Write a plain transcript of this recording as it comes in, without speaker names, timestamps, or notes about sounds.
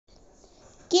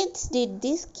kids did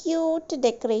this cute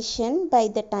decoration by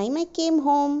the time I came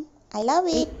home. I love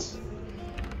it.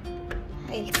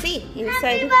 I'll see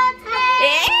inside.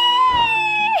 Hey!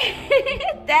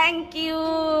 Thank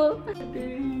you.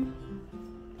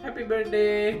 Happy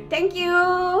birthday. Thank you.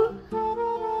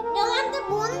 You want the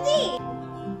bundi?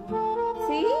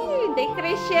 See,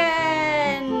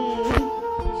 decoration.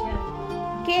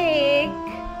 Cake.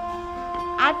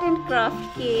 Art and craft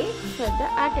cake for the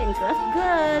art and craft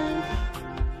girl.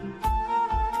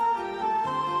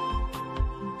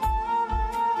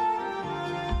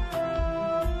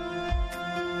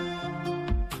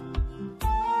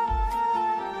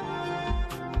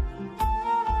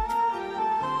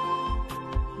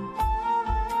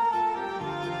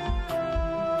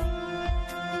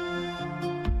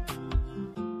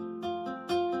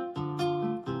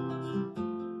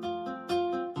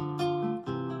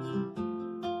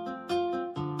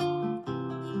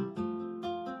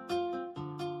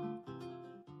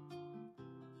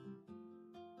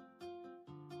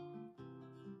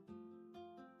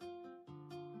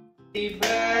 Happy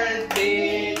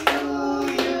birthday to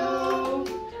you.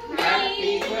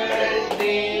 Happy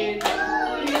birthday to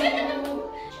you.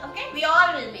 Okay, we all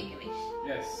will make a wish.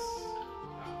 Yes.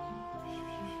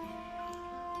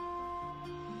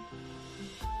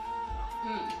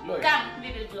 Blow it. Come, we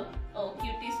will blow. Oh,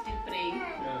 cutie is still praying.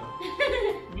 Yeah.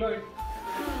 Blow it.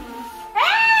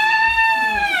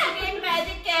 Again,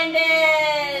 magic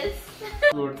candles.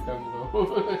 Blow it, come go.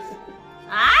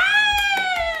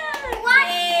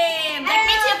 Same. That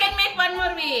means you can make one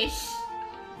more wish.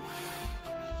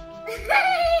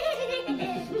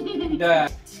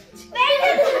 Done.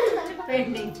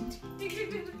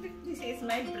 This is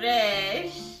my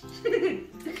brush.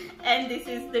 And this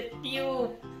is the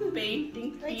tube. Painting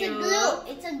tube. It's a glue.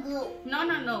 It's a glue.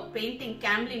 No. Painting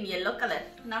camlin yellow color.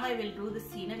 Now I will do the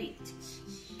scenery.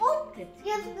 Oh, you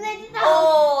split it out.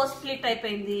 Oh, split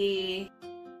అయిపోయింది.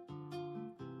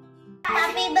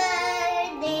 Happy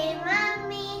birthday,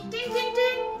 mommy. Tin, tin,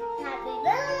 tin. Happy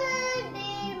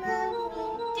birthday, mommy.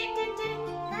 Tin, tin, tin.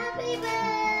 Happy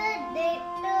birthday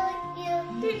to you.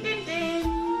 Tin, tin, tin.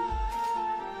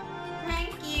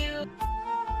 Thank you.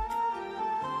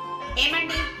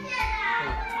 ఏమండి?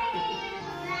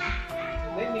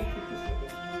 Then you keep this one.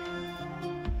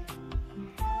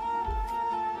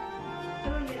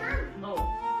 Oh.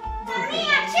 Mommy,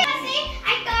 actually,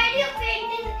 I told you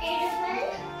paint is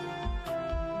edible.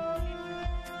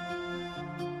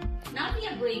 Now we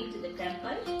are going to the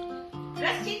temple.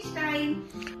 Dress change time.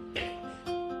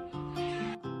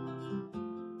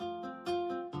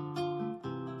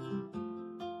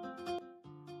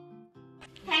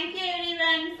 Thank you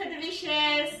everyone for the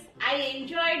wishes. I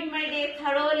enjoyed my day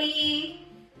thoroughly.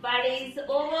 Party is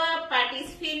over. Party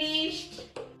is finished.